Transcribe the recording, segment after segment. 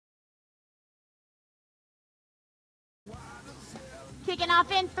Kicking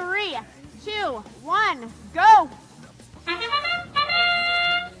off in 3, 2, 1, go!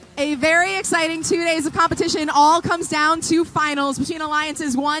 A very exciting 2 days of competition. All comes down to finals between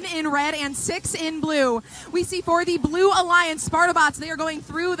alliances 1 in red and 6 in blue. We see for the blue alliance, Spartabots, they are going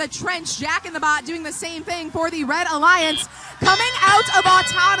through the trench. Jack in the Bot doing the same thing for the red alliance. Coming out of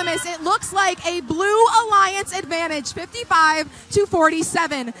autonomous, it looks like a blue alliance advantage,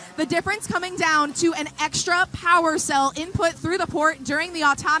 55-47. The difference coming down to an extra power cell input through the port during the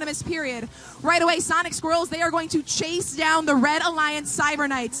autonomous period. Right away, Sonic Squirrels, they are going to chase down the Red Alliance Cyber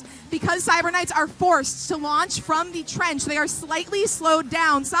Knights. Because Cyber Knights are forced to launch from the trench, they are slightly slowed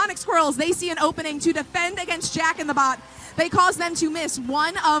down. Sonic Squirrels, they see an opening to defend against Jack in the Bot. They cause them to miss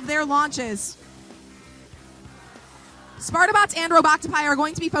one of their launches. Spartabots and Roboctopi are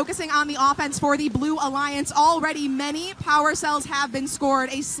going to be focusing on the offense for the Blue Alliance. Already many power cells have been scored.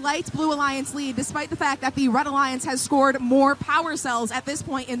 A slight Blue Alliance lead, despite the fact that the Red Alliance has scored more power cells at this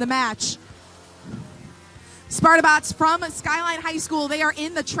point in the match. Spartabots from Skyline High School, they are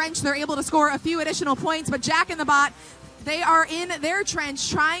in the trench. They're able to score a few additional points, but Jack in the Bot, they are in their trench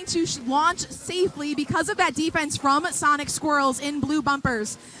trying to launch safely because of that defense from Sonic Squirrels in blue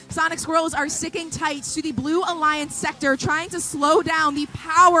bumpers. Sonic Squirrels are sticking tight to the Blue Alliance sector, trying to slow down the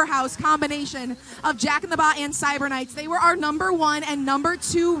powerhouse combination of Jack in the Bot and Cyber Knights. They were our #1 and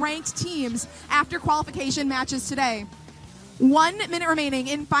 #2 ranked teams after qualification matches today. 1 minute remaining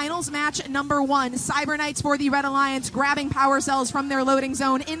in finals match #1. Cyber Knights for the Red Alliance grabbing power cells from their loading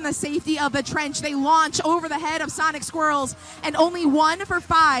zone in the safety of the trench. They launch over the head of Sonic Squirrels, and only 1 for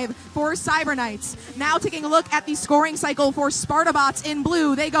 5 for Cyber Knights. Now taking a look at the scoring cycle for Spartabots in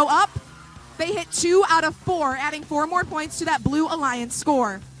blue. They go up, they hit 2 out of 4, adding 4 more points to that Blue Alliance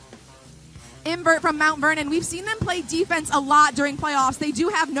score. Invert from Mount Vernon. We've seen them play defense a lot during playoffs. They do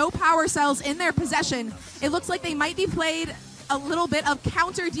have no power cells in their possession. It looks like they might be played a little bit of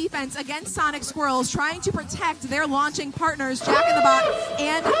counter defense against Sonic Squirrels, trying to protect their launching partners, Jack in the Bot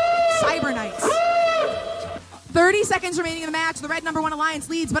and Cyber Knights. 30 seconds remaining in the match. The red #1 alliance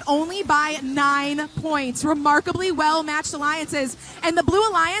leads, but only by 9 points. Remarkably well matched alliances. And the blue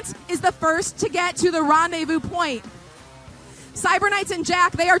alliance is the first to get to the rendezvous point. Cyber Knights and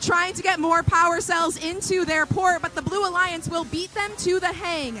Jack, they are trying to get more power cells into their port, but the Blue Alliance will beat them to the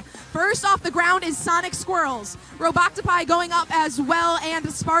hang. First off the ground is Sonic Squirrels. Roboctopi going up as well, and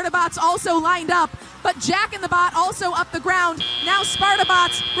Spartabots also lined up, but Jack in the Bot also up the ground. Now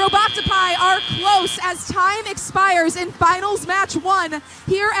Spartabots, Roboctopi are close as time expires in finals match 1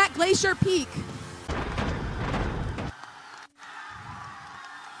 here at Glacier Peak.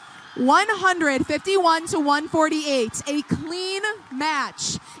 151-148, a clean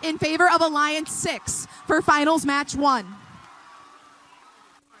match in favor of Alliance 6 for finals match 1.